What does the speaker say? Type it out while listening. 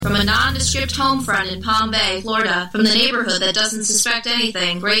from a nondescript home front in Palm Bay, Florida, from the neighborhood that doesn't suspect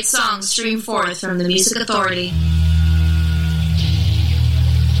anything, great songs stream forth from the Music Authority.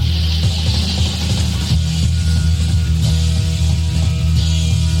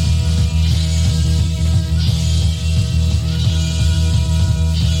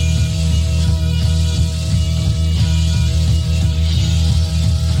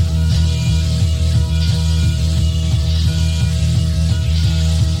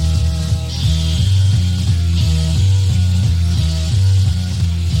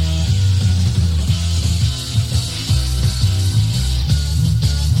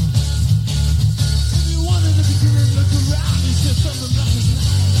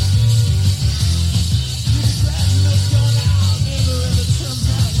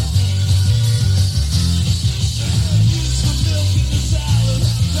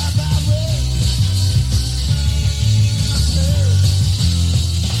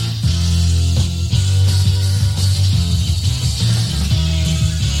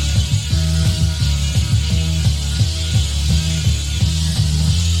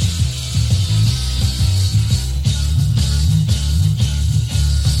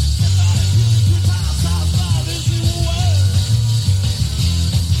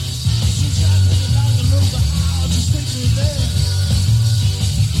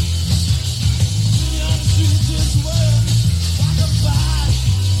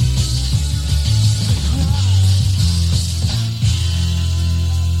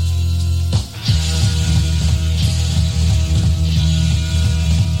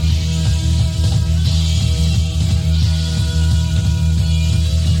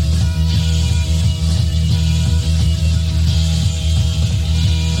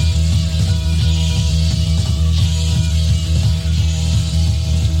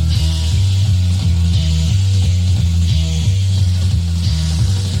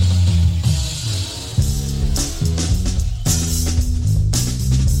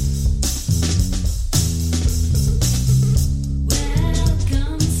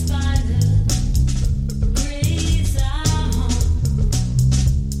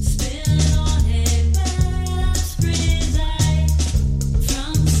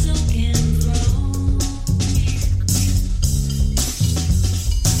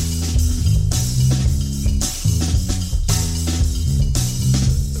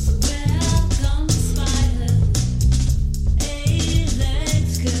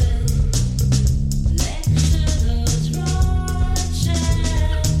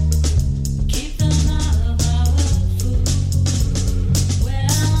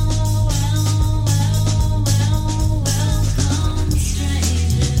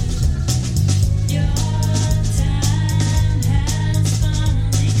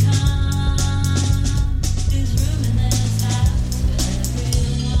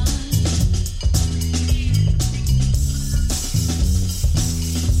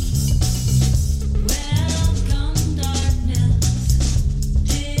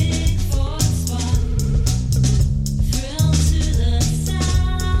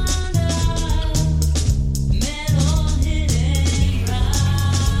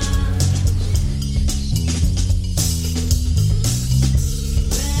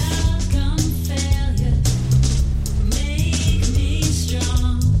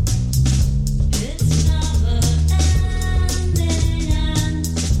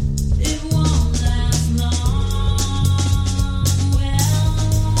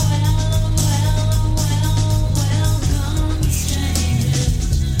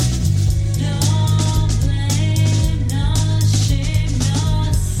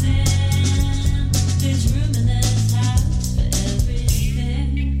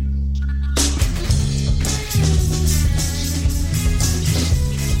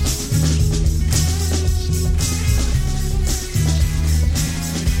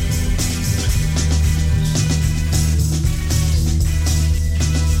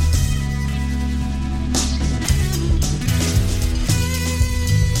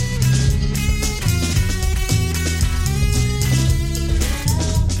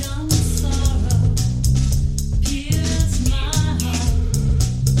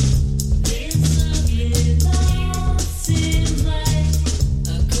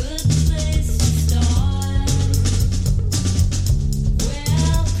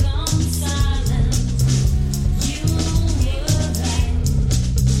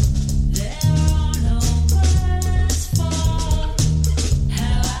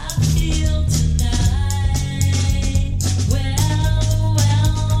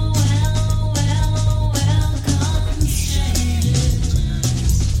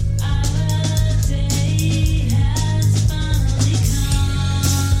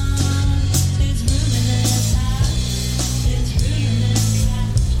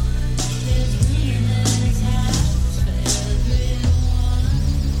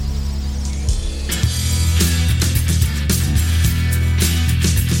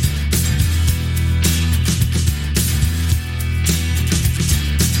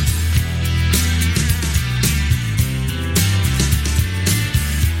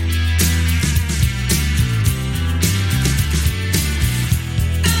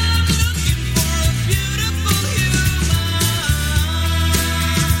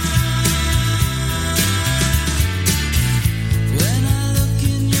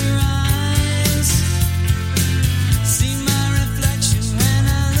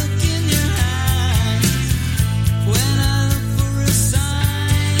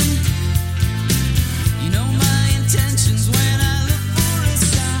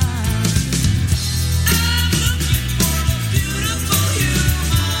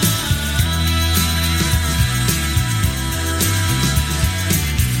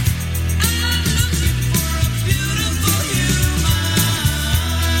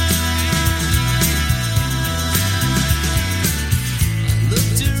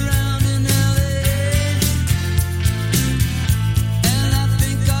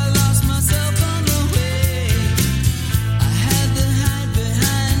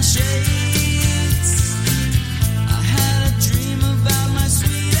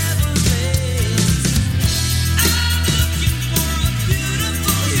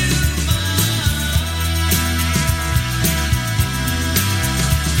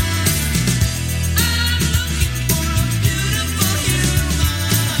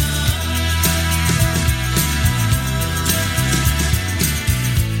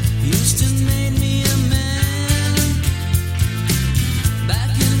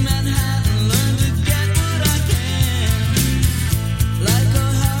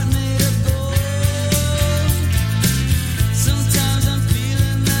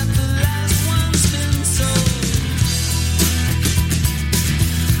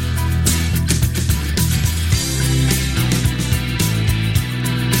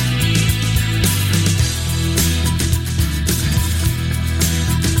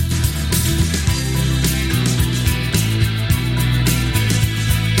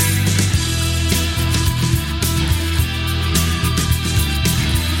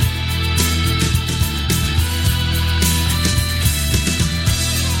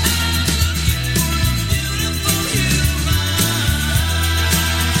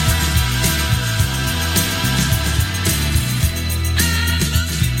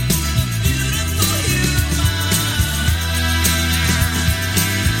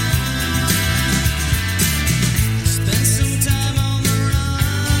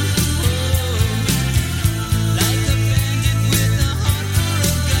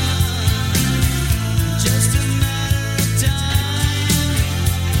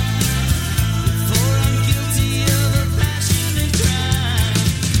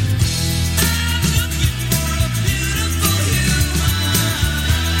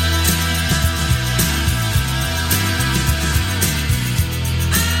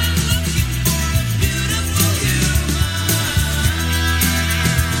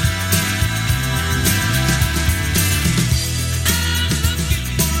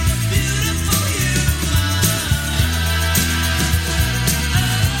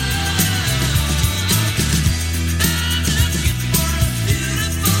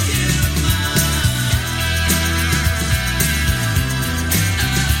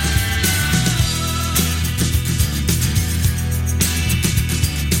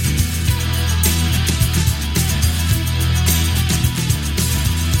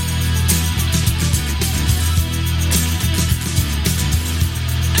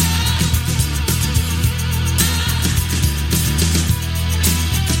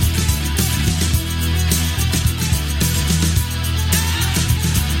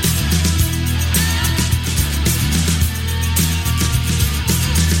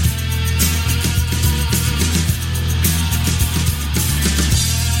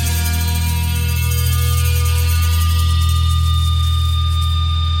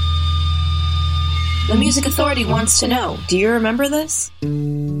 Music Authority wants to know, do you remember this?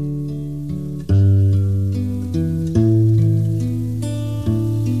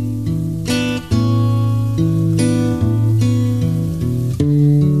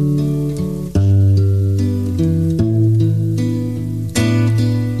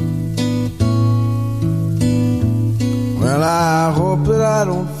 Well, I hope that I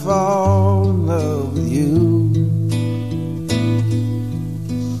don't fall in love with you.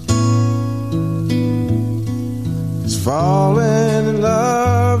 Falling in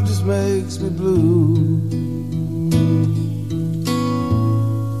love just makes me blue.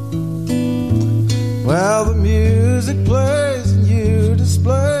 Well, the music plays and you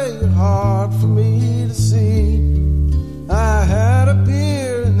display your heart for me to see. I had a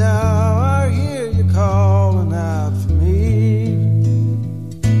beer and now I hear you calling out for me.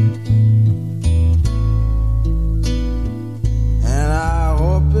 And I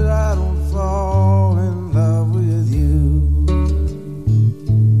hope that I don't fall in love with you.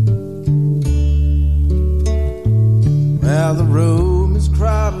 Well, the room is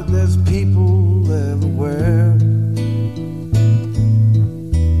crowded, there's people everywhere.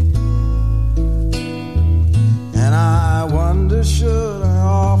 And I wonder, should I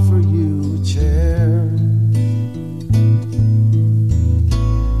offer you a chair?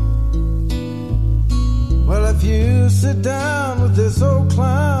 Well, if you sit down with this old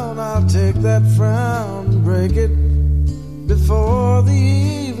clown, I'll take that frown and break it before the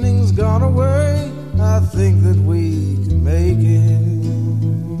evening's gone away. I think that we can make it.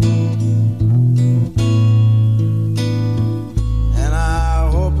 And I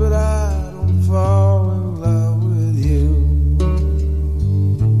hope that I don't fall in love with you.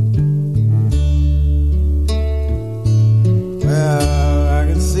 Well, I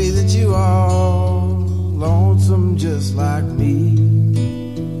can see that you are lonesome just like me.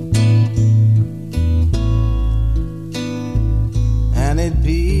 And it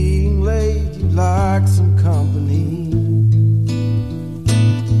being late, like some company.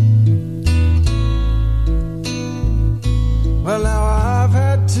 Well, now I've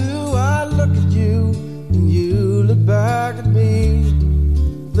had two. I look at you and you look back at me.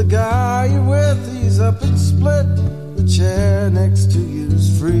 The guy you're with, he's up and split. The chair next to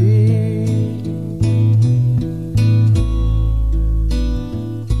you's free.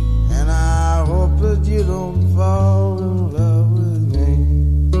 And I hope that you don't fall in love with me.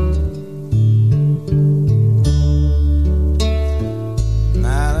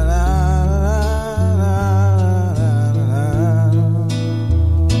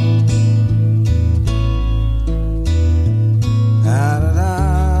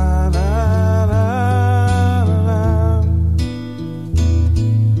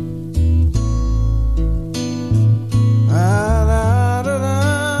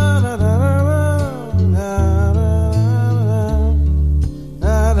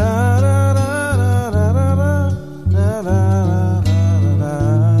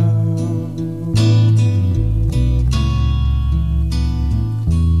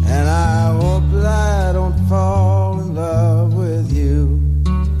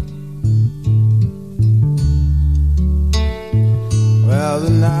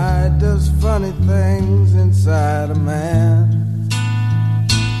 Funny things inside a man.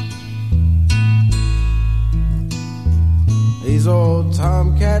 These old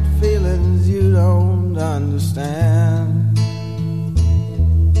tomcat feelings you don't understand.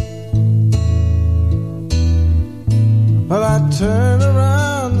 Well, I turn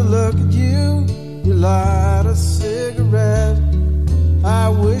around to look at you. You light a cigarette. I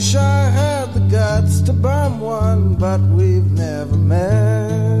wish I had the guts to bum one, but we've never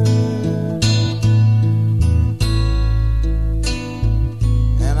met.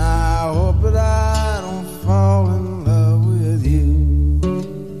 I hope that I don't fall in love with you.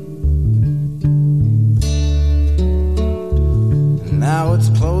 And now it's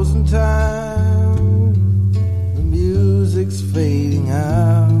closing time. The music's fading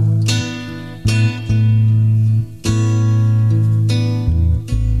out.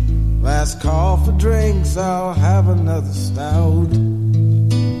 Last call for drinks, I'll have another stout.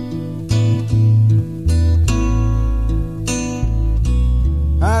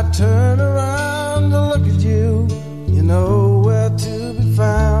 I turn around to look at you. You know where to be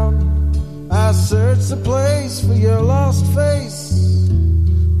found. I search the place for your lost face.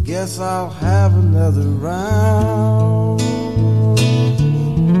 Guess I'll have another round.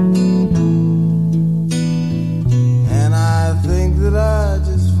 And I think that I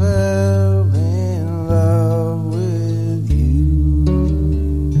just fell in love with you.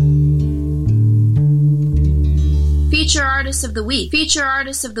 Feature artist Artist of the Week. Feature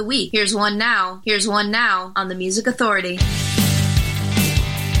Artist of the Week. Here's one now. Here's one now on the Music Authority.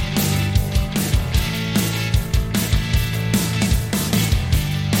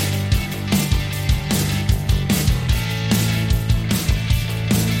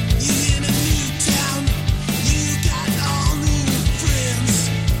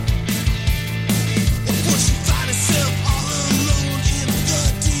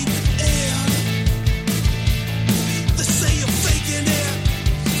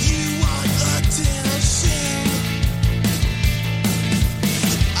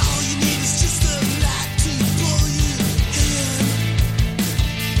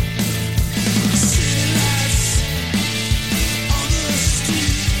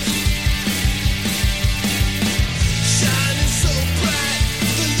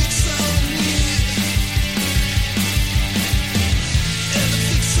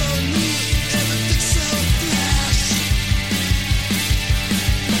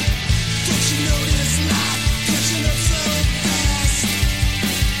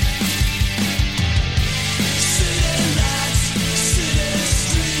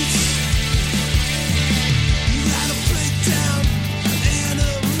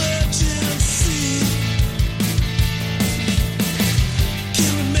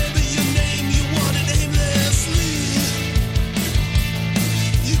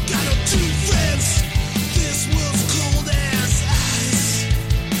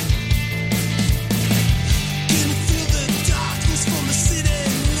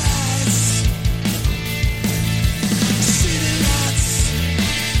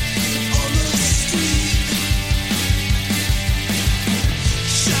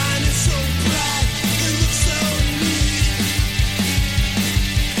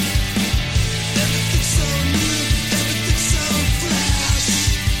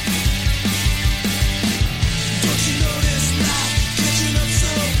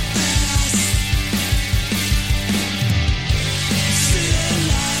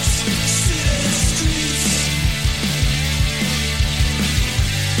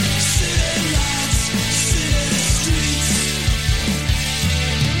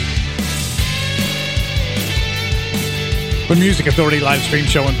 The Music Authority live stream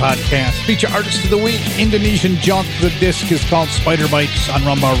show and podcast. Feature Artist of the Week, Indonesian Junk. The disc is called Spider Bites on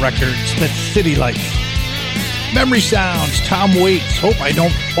Rumbar Records. That's City Lights. Memory Sounds, Tom Waits. Hope I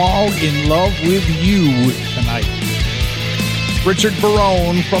don't fall in love with you tonight. Richard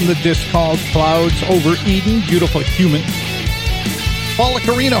Barone from the disc called Clouds Over Eden, Beautiful Human. Paula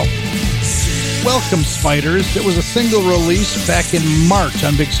Carino, Welcome Spiders. It was a single release back in March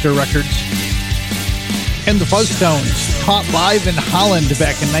on Big Stir Records. And the Fuzztones, caught live in Holland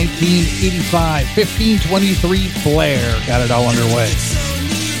back in 1985. 1523 Blair got it all underway.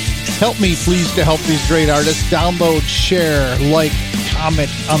 Help me, please, to help these great artists. Download, share, like,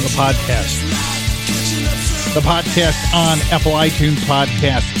 comment on the podcast. The podcast on Apple iTunes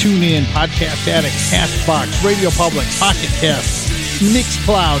Podcast, TuneIn, Podcast Addict, CastBox, Radio Public, Pocket Cast,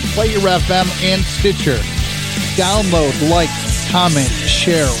 Mixcloud, Player FM, and Stitcher. Download, like, comment,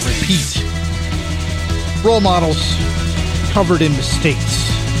 share, repeat. Role models covered in mistakes.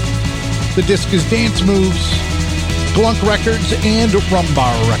 The disc is Dance Moves, Glunk Records, and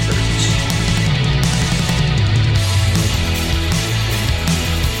Rumbar Records.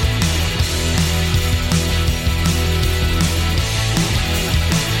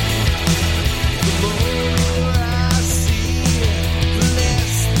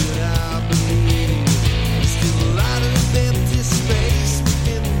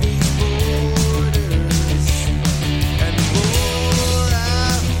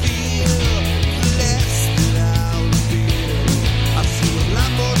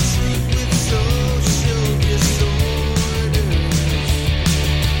 More true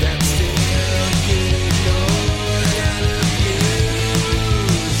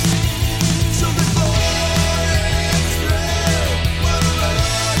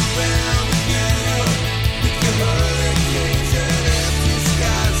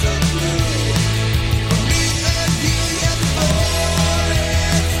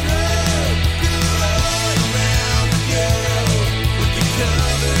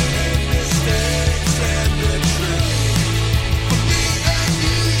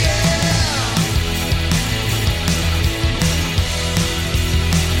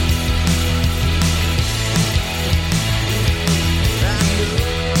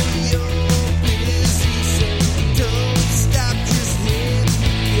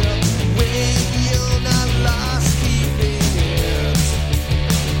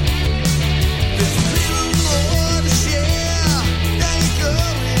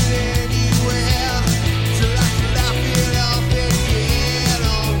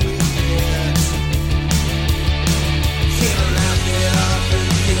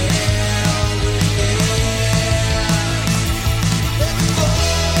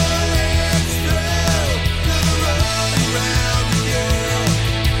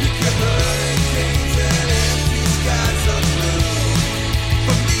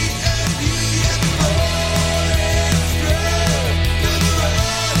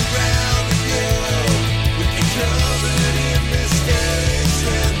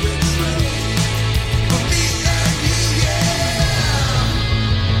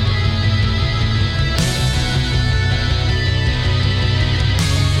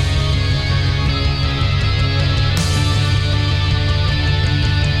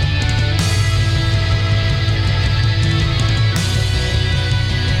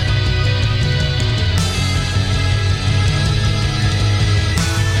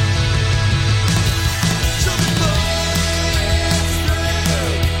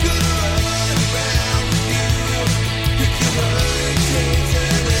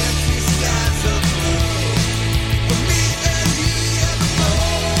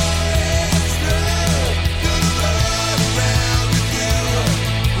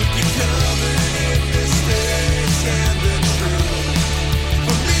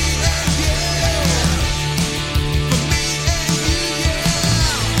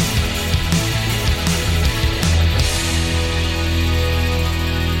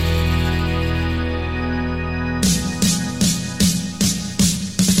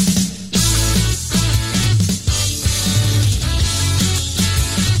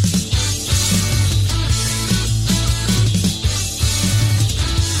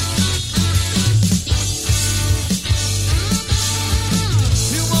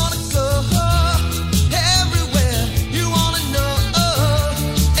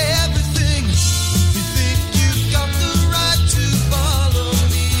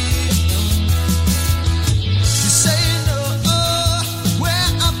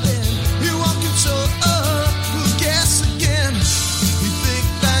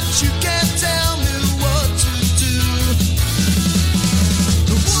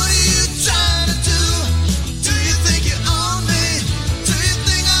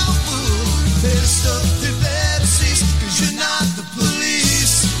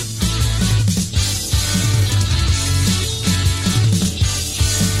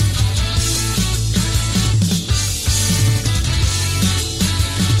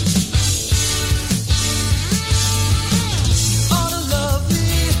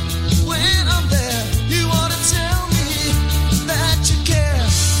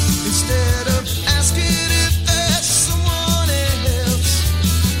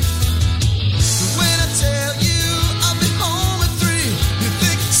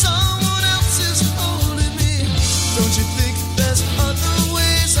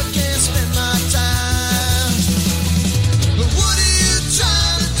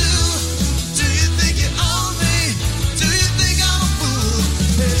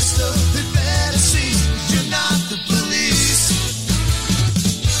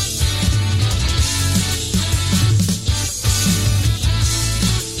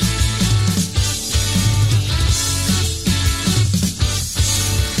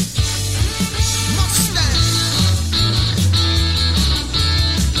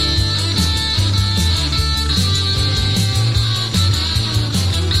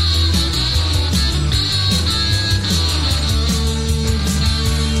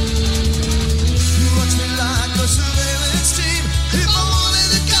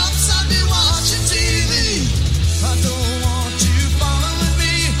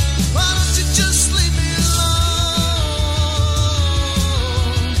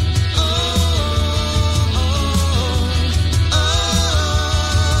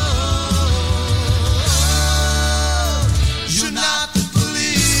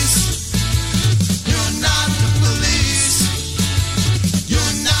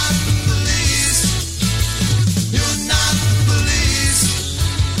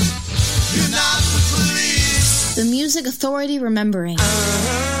Music Authority Remembering. I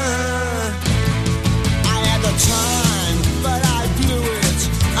had the time, but I blew it.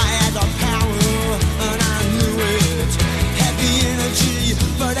 I had the power, and I knew it. Had the energy,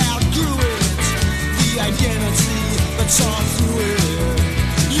 but outgrew it. The identity, but saw through it.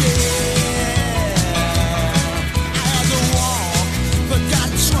 Yeah. I had the walk, but got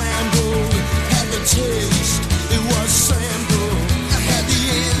trampled. Had the taste, it was sampled. I had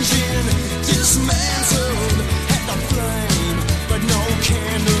the engine, dismantled. Had the flame, but no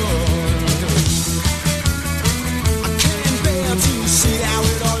candle. I can't bear to see how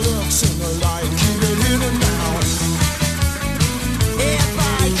it all looks in the light. Keep it hidden now. If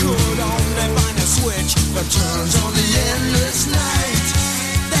I could only find a switch that turns on the endless night.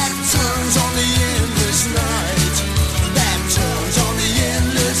 That turns on the endless night. That turns on the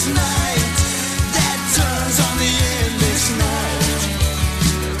endless night. That turns on the endless night.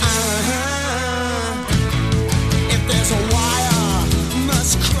 If there's a wire,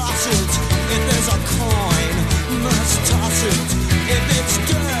 must cross it. If there's a coin, must toss it. If it's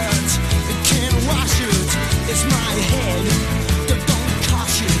dirt, it can't wash it. It's my head that don't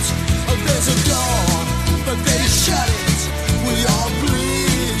cosh it. There's a door, but they shut it. We all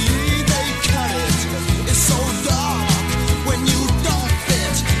bleed, they cut it. It's so dark when you don't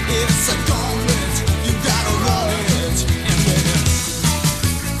fit. It's a gauntlet, you gotta run it. And then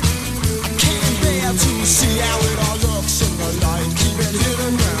I can't bear to see how it all looks in the light. Keep it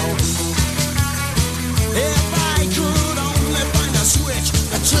hidden now. If I could only find a switch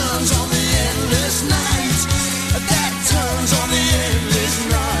that turns on the endless night. That turns on the endless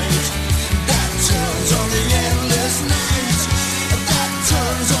night. That turns on the endless night. That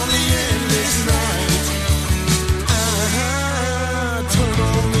turns on the endless night. Turn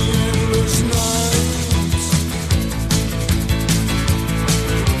on the endless night.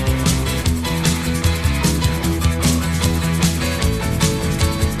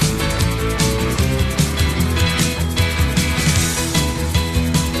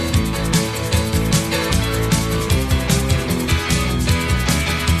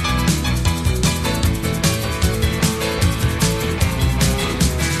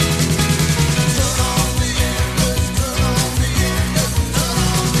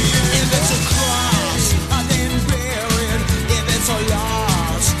 If it's a cross, then bear it. If it's a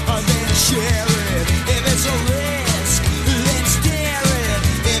loss, then share it. If it's a risk, let's dare it.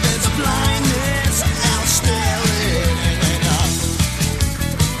 If it's blindness, I'll stare it.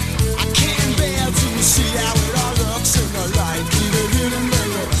 I can't bear to see how it all looks in the light. Keep it hidden,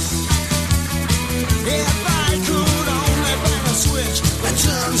 baby. If I could only find a switch that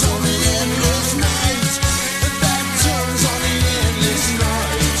turns on the endless night. That turns on the endless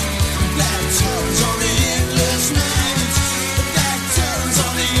night. That turns on the endless night. That turns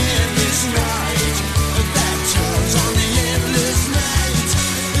on the endless night. That turns on the endless night.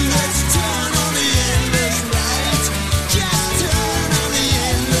 Let's turn on the endless night. Just turn on the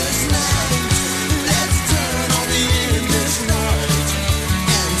endless night. Let's turn on the endless night.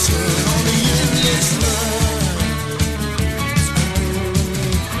 And turn on the endless night.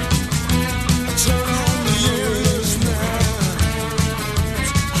 Turn on the endless night.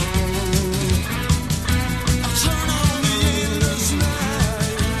 Turn on the endless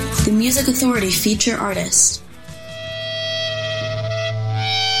night. The Music Authority feature artist.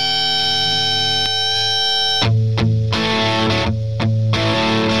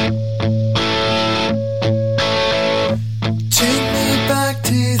 Take me back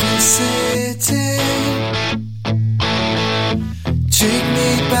to the city. Take me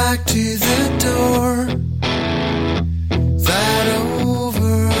back to the door that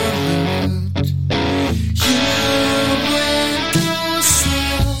overlooked your windowsill.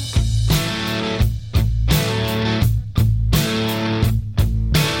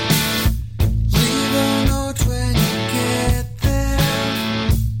 Leave a note when you get there.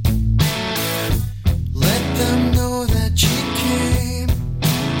 Let them know that you came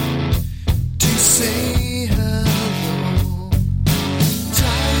to say hello.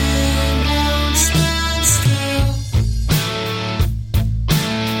 Time won't stand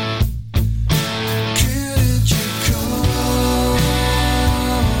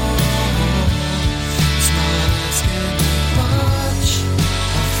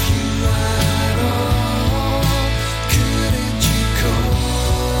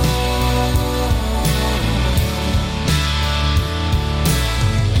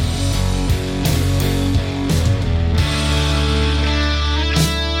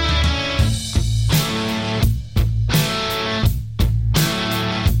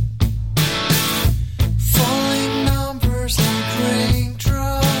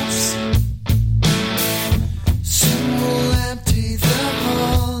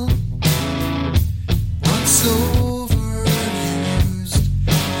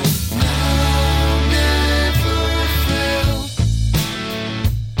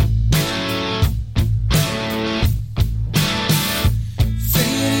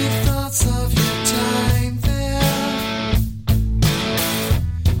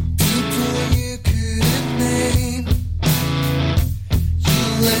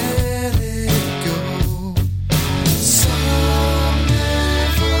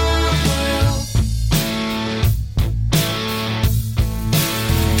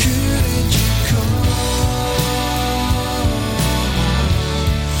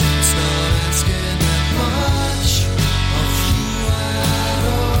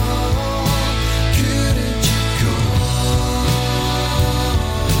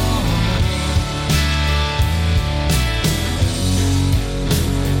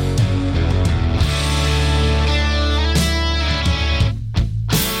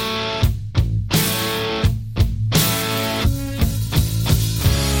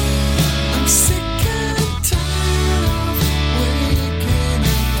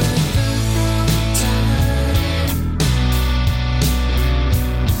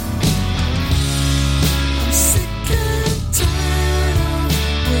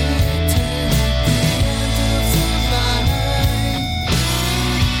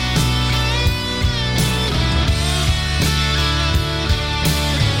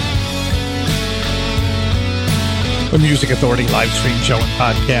The Music Authority live stream show and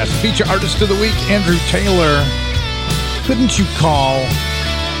podcast. Feature artist of the week, Andrew Taylor. Couldn't You Call?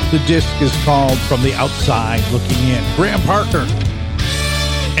 The disc is called From the Outside Looking In. Graham Parker.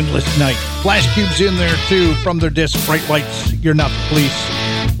 Endless Night. Flash Cube's in there too from their disc Bright Lights, You're Not the Police.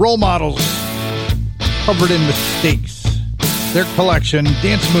 Role Models. Covered in Mistakes. Their collection,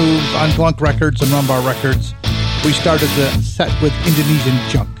 Dance Moves on Glunk Records and Rumbar Records. We started the set with Indonesian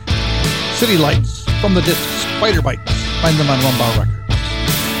Junk. City Lights from the disc Spider Bites. Find them on Rumbar Records.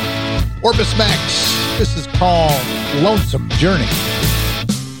 Orbis Max. This is called Lonesome Journey.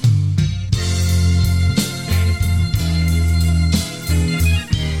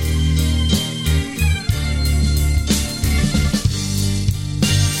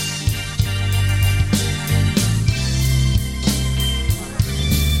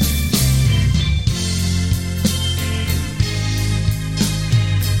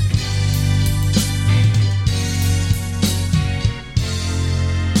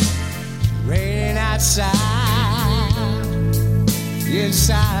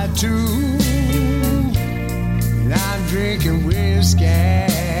 Inside too, and I'm drinking whiskey,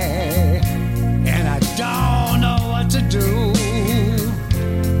 and I don't know what to do.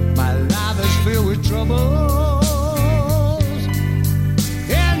 My life is filled with troubles,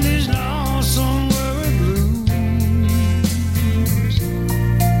 and these lonesome worry blues.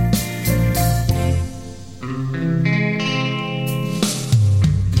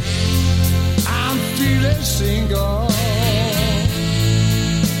 I'm feeling single.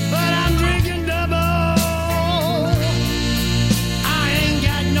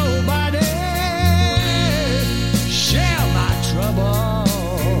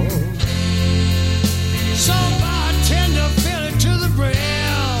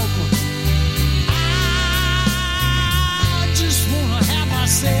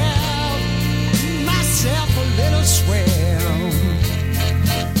 Myself a little swim.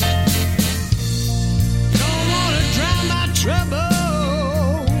 Don't wanna drown my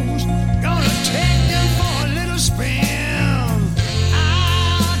troubles. Gonna take them for a little spin. I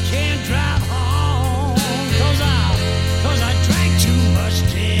can't drive home 'cause I drank too much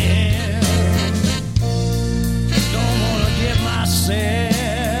gin. Don't wanna get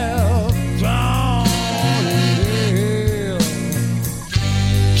myself drowned in hell.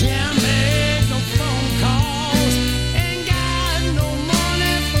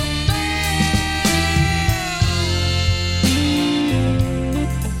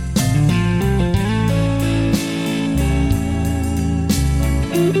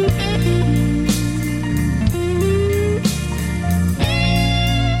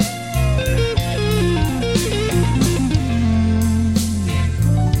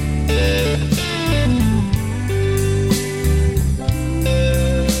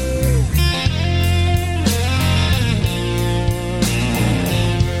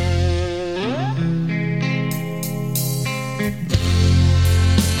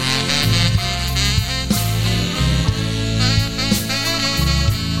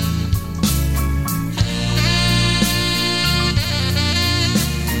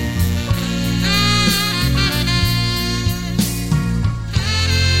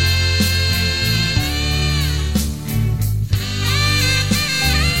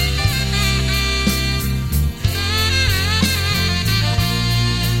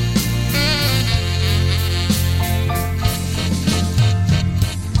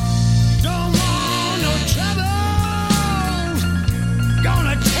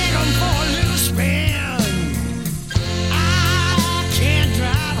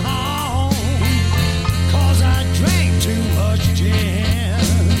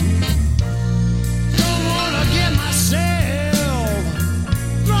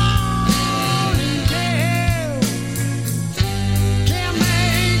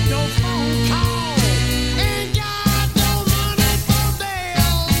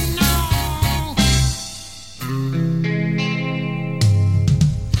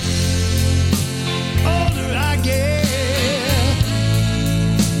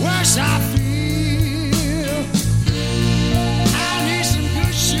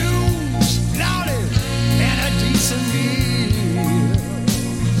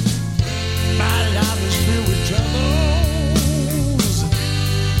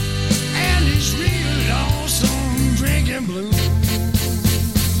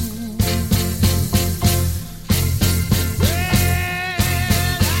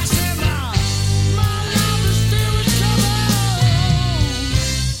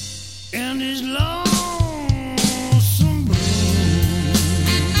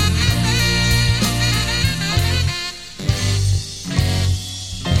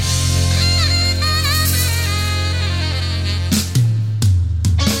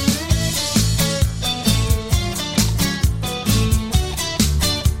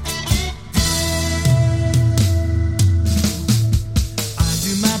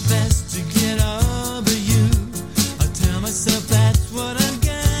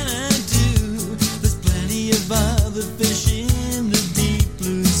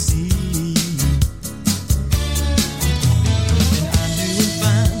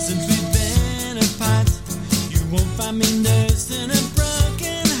 got me nursing a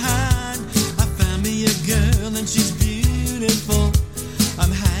broken heart. I found me a girl and she's beautiful.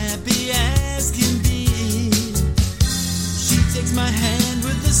 I'm happy as can be. She takes my hand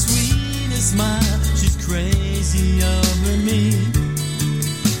with the sweetest smile. She's crazy over me.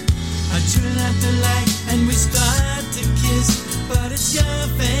 I turn out the light and we start to kiss, but it's your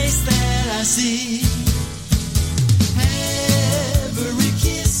face that I see. Every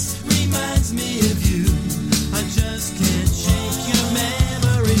kiss reminds me of you. I just can't shake your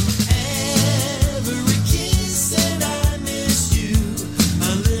memory. Every kiss and I miss you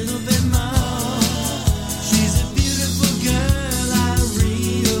a little bit more. She's a beautiful girl, I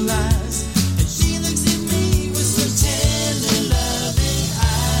realize, and she looks at me with some tender loving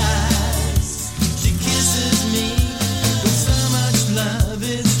eyes. She kisses me with so much love,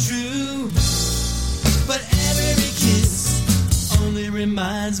 it's true, but every kiss only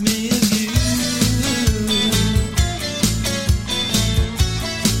reminds me of you.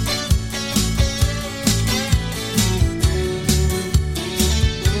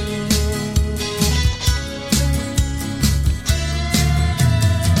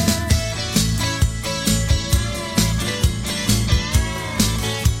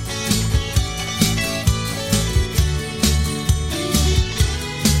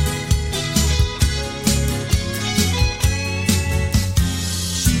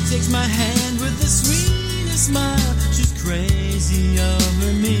 My hand with the sweetest smile. She's crazy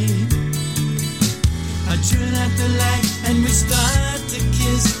over me. I turn out the light and we start to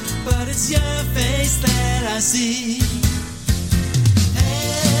kiss, but it's your face that I see.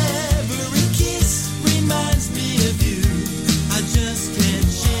 Every kiss reminds me of you. I just can't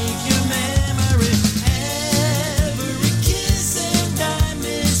shake your memory. Every kiss and I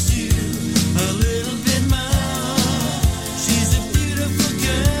miss you a little bit more. She's a beautiful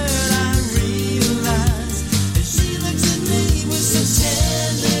girl,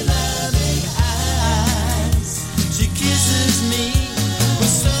 tender loving eyes. She kisses me with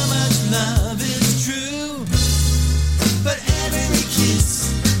so much love, it's true, but every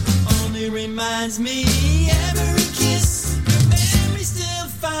kiss only reminds me. Every kiss, your memory still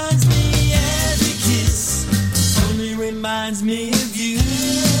finds me. Every kiss only reminds me of you.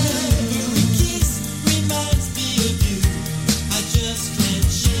 Every kiss reminds me of you. I just can't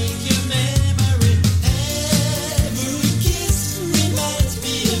shake your memory. Every kiss reminds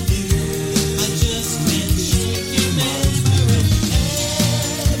me of you. I just can't shake your memory.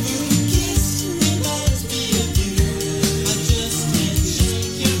 Every kiss reminds me of you. I just can't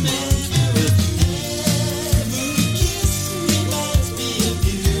shake your memory. Every kiss reminds me of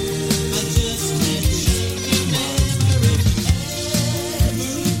you. I just can't shake your memory.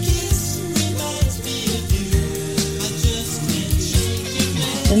 Every kiss reminds me of you. I just can't shake your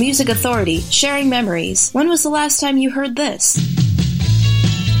memory. The Music Authority, sharing memories. When was the last time you heard this?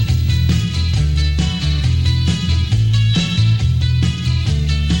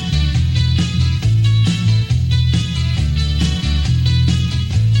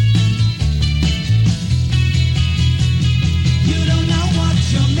 You don't know what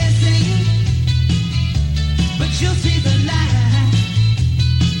you're missing, but you'll see the light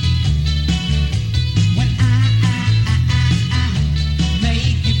when I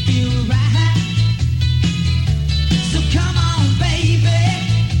make you feel right. So come on.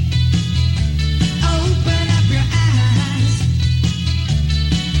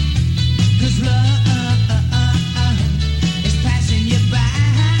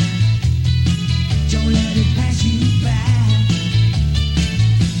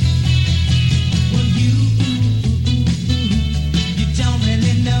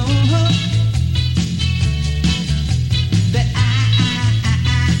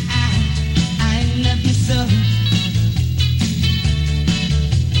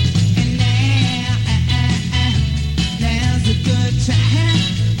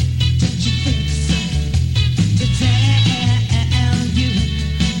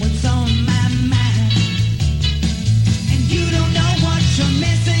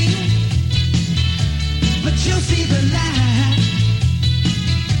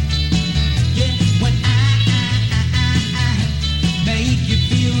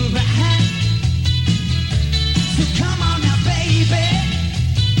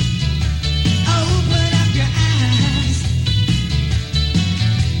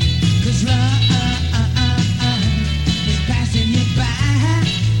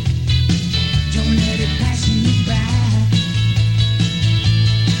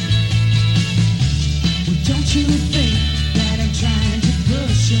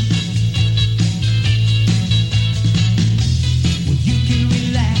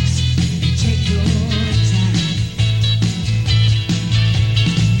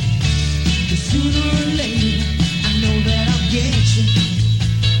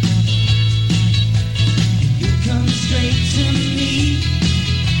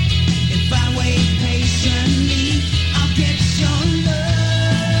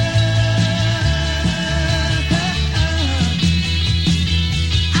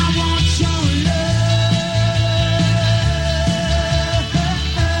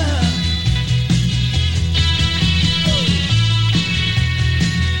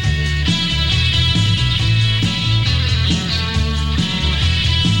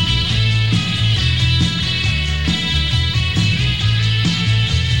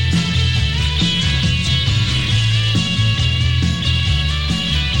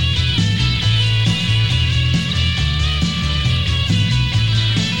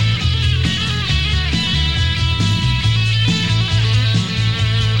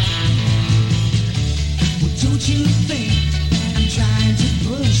 you think I'm trying to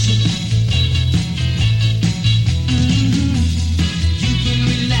push it. You can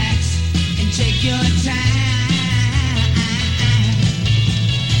relax and take your time.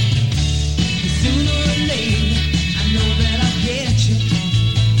 Sooner or later, I know that I'll get you.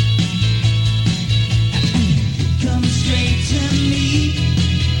 Come straight to me.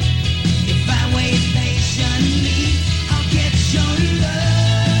 If I wait patiently, I'll get your love.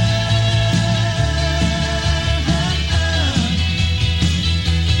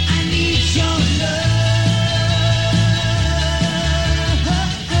 I need your love.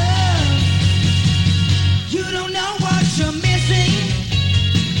 You don't know what you're missing,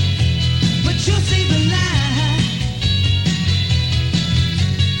 but you'll see the light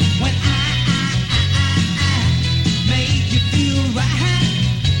when I make you feel right.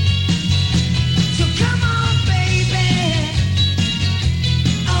 So come on, baby,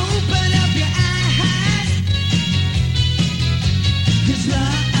 open up your eyes, 'cause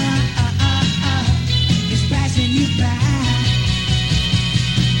love is passing you by.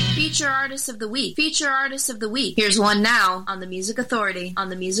 Feature Artist of the Week. Feature Artist of the Week. Here's one now on the Music Authority. On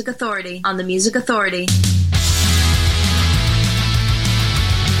the Music Authority. On the Music Authority.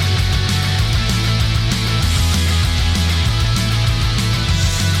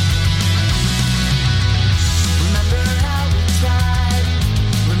 Remember how we tried?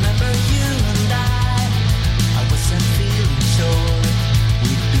 Remember you and I wasn't feeling sure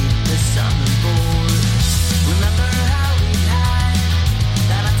we'd beat the summer board. Remember how we had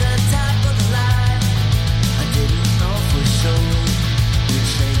that at the top of the line? I didn't know for sure we'd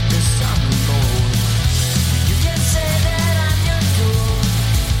shake the summer board. You can say that I'm your fool.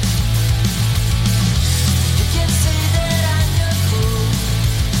 You can say that I'm your fool.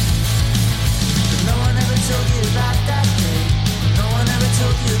 But no one ever told you about that day. No one ever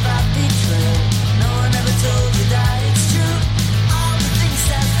told you about betrayal. No one ever told you that it's true. All the things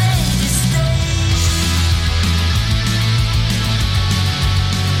that made you stay.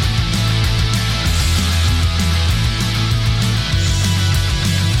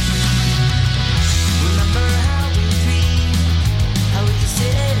 Remember how we dreamed, how we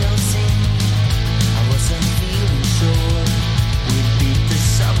said or sing. I wasn't feeling sure we'd beat the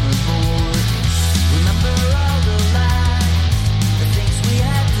summer board. Remember all the lies, the things we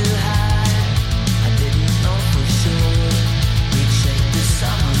had to hide. I didn't know for sure we'd shake the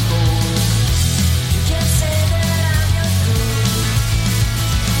summer board. You can't say that I'm your fool.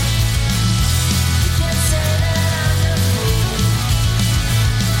 You can't say that I'm your fool.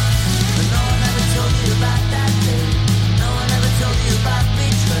 But no one ever told you about that day. No one ever told you about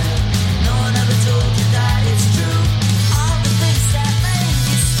betrayal. No one ever told you that it's true. All the things that made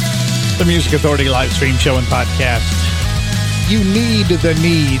you stay. The Music Authority live stream show and podcast. You Need the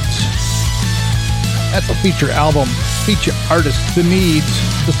Needs. That's a feature album. Feature artist, The Needs.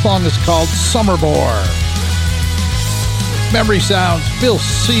 The song is called Summer Bore. Memory Sounds, Phil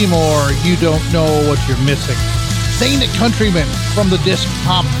Seymour, You Don't Know What You're Missing. Ain't It Countryman from the disc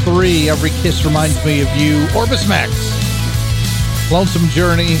Top 3, Every Kiss Reminds Me of You. Orbis Max, Lonesome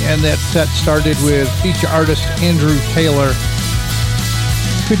Journey, and that set started with feature artist Andrew Taylor,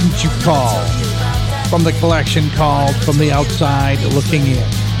 Couldn't You Call, from the collection called From the Outside Looking In.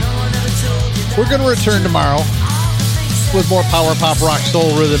 We're going to return tomorrow with more power pop, rock,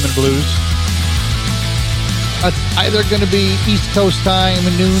 soul, rhythm, and blues. It's either going to be East Coast time,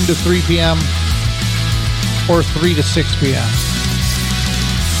 noon to 3 p.m., or 3 to 6 p.m.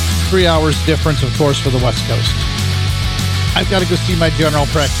 3 hours difference, of course, for the West Coast. I've got to go see my general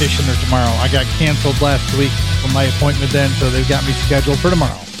practitioner tomorrow. I got canceled last week for my appointment then, so they've got me scheduled for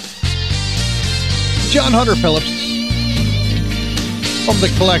tomorrow. John Hunter Phillips from the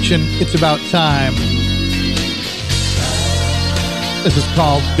collection It's About Time. This is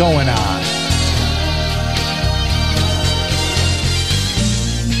called Going On.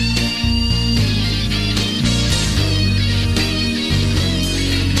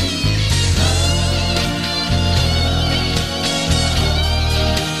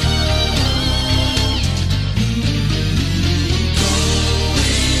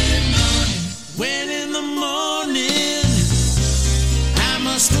 When in the morning I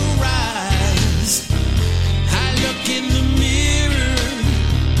must arise, I look in the mirror,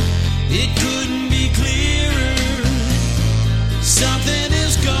 it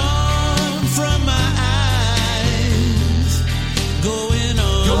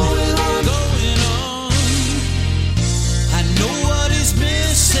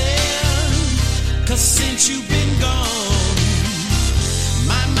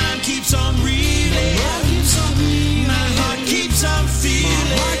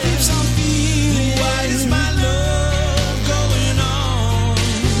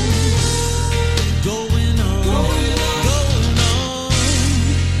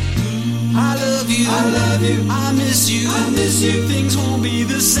miss you. Things won't be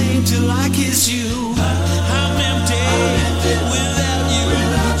the same till I kiss you. I'm empty without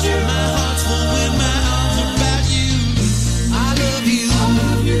you. My heart's full with my arms about you. I love you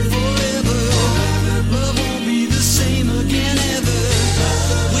forever. Love won't be the same again ever.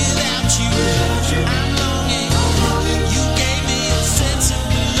 Without you, I'm longing. You gave me a sense of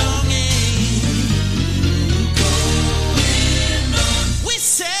belonging. We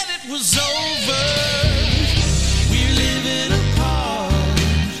said it was over. We're living apart.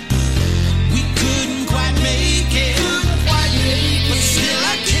 We couldn't quite make it. But still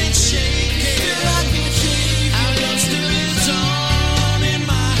I can't shake it. Our love still lives on in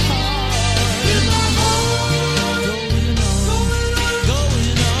my heart.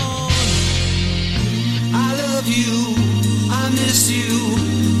 Going on. I love you. I miss you.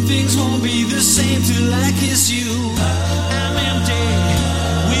 Things won't be the same till I kiss you. I'm empty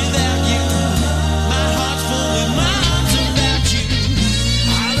without you. My heart's full with my arms about you.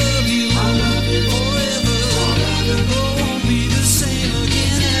 I love you forever. Love won't be the same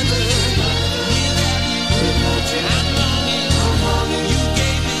again ever. Without you, I'm longing. You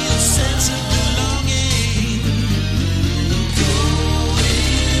gave me a sense of belonging.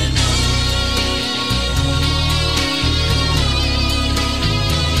 Going on.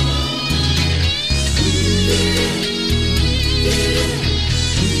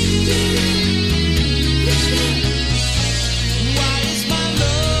 Why is my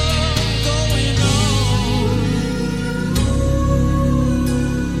love going on?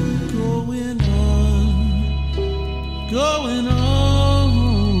 Going on. Going on.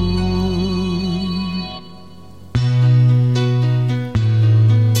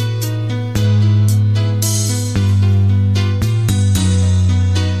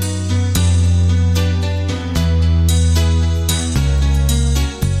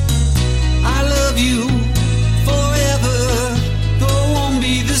 I love you forever. Though won't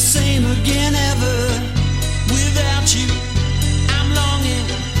be the same again ever. Without you, I'm longing.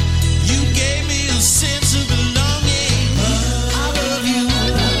 You gave me a sense of belonging. I love you.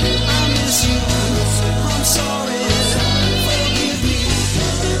 I miss you. I'm sorry. Forgive me.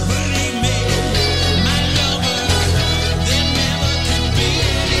 Believe me, my lover. There never can be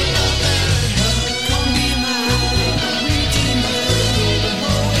any other. Come be my redeemer.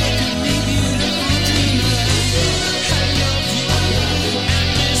 Awaken me, beautiful dreamer. I love you. I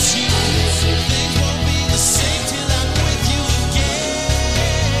miss you. Things won't be the same till I'm with you again.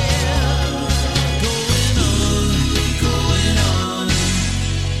 Going on, going on,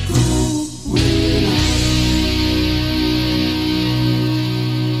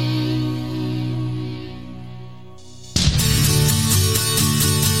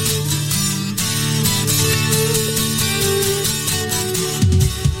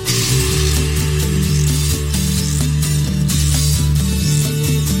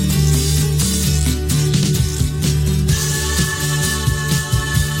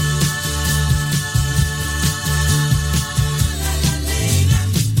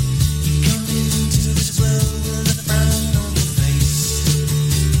 coming into this world with a frown on your face.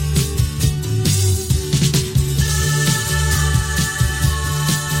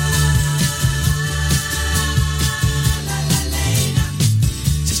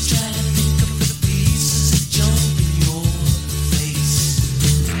 Just try to think of the pieces that jump in your face.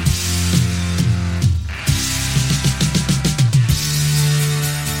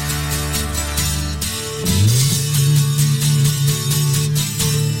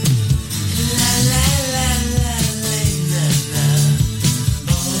 La la la la la la la.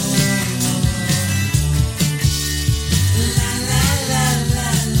 La la la la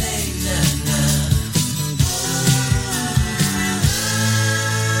la la la.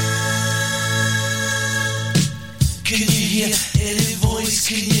 Can you hear any voice?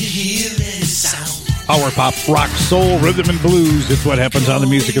 Can you hear any sound? Power pop, rock, soul, rhythm, and blues. It's what happens on the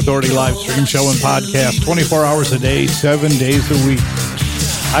Music Authority live stream show and podcast. 24 hours a day, 7 days a week.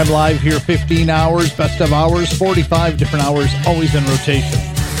 I'm live here 15 hours, best of hours, 45 different hours, always in rotation.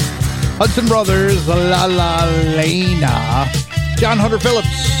 Hudson Brothers, La La Lena. John Hunter Phillips,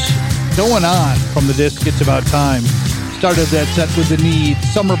 going on from the disc It's About Time. Started that set with The Needs.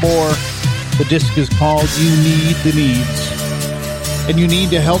 Summer Bore. The disc is called You Need the Needs. And you need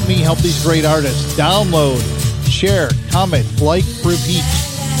to help me help these great artists. Download, share, comment, like, repeat.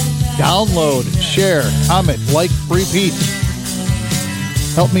 Download, share, comment, like, repeat.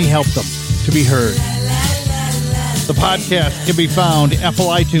 Help me help them to be heard. The podcast can be found Apple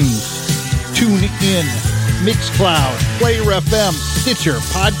iTunes, TuneIn, Mixcloud, Player FM, Stitcher,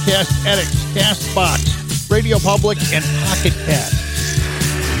 Podcast Addicts, Castbox, Radio Public, and Pocket Cast.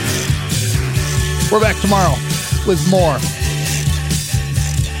 We're back tomorrow with more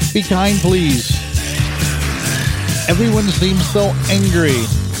Be kind, please. Everyone seems so angry.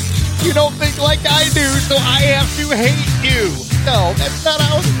 You don't think like I do, so I have to hate you. No, that's not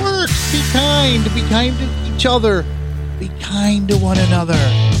how it works. Be kind. Be kind to each other. Be kind to one another.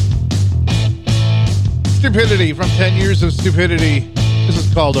 Stupidity from 10 Years of Stupidity. This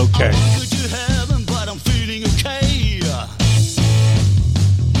is called Okay.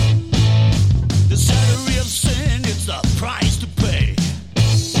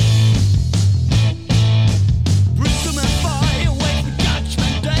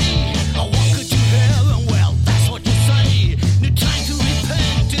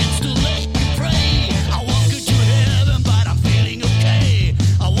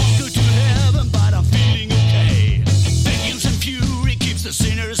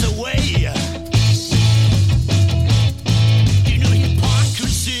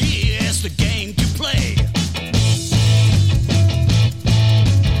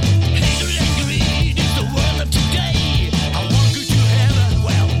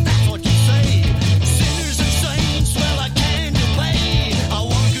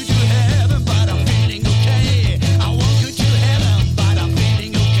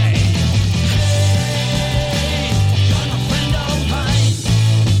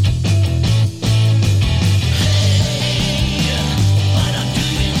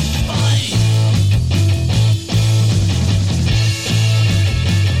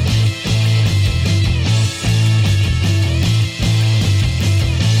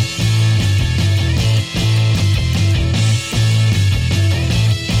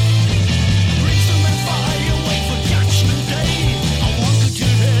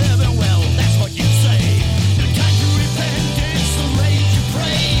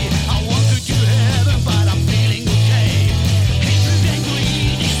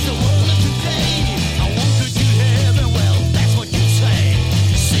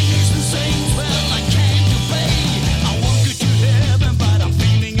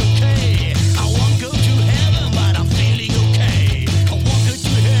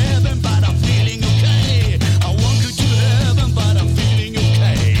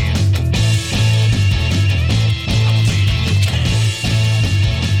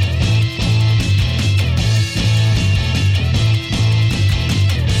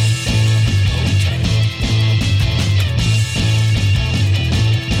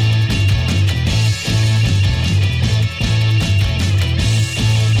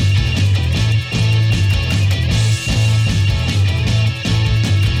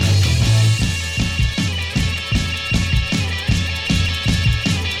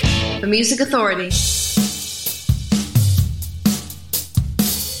 Music Authority.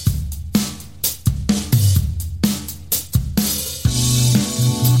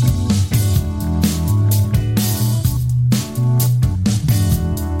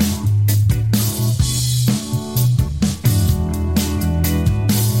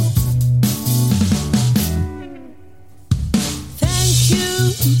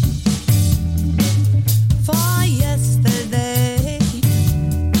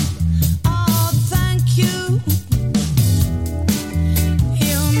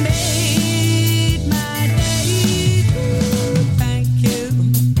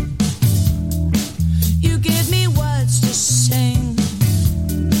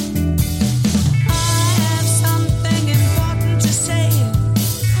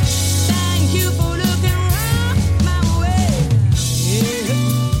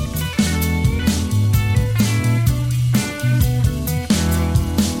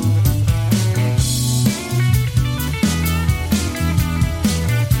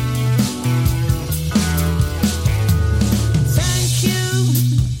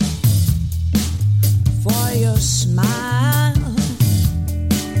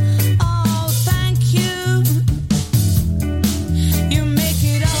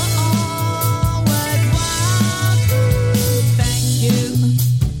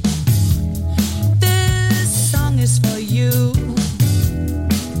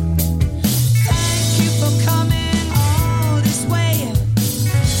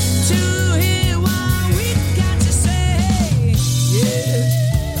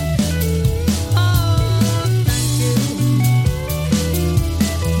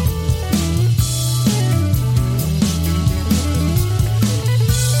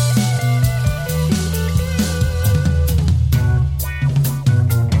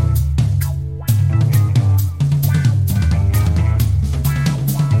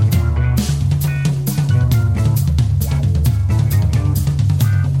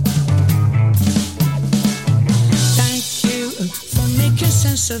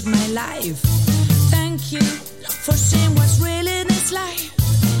 Of my life. Thank you for seeing what's real in this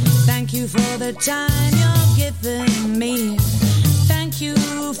life. Thank you for the time you're giving me. Thank you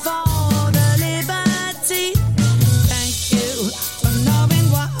for the liberty. Thank you for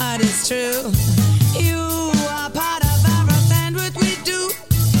knowing what is true.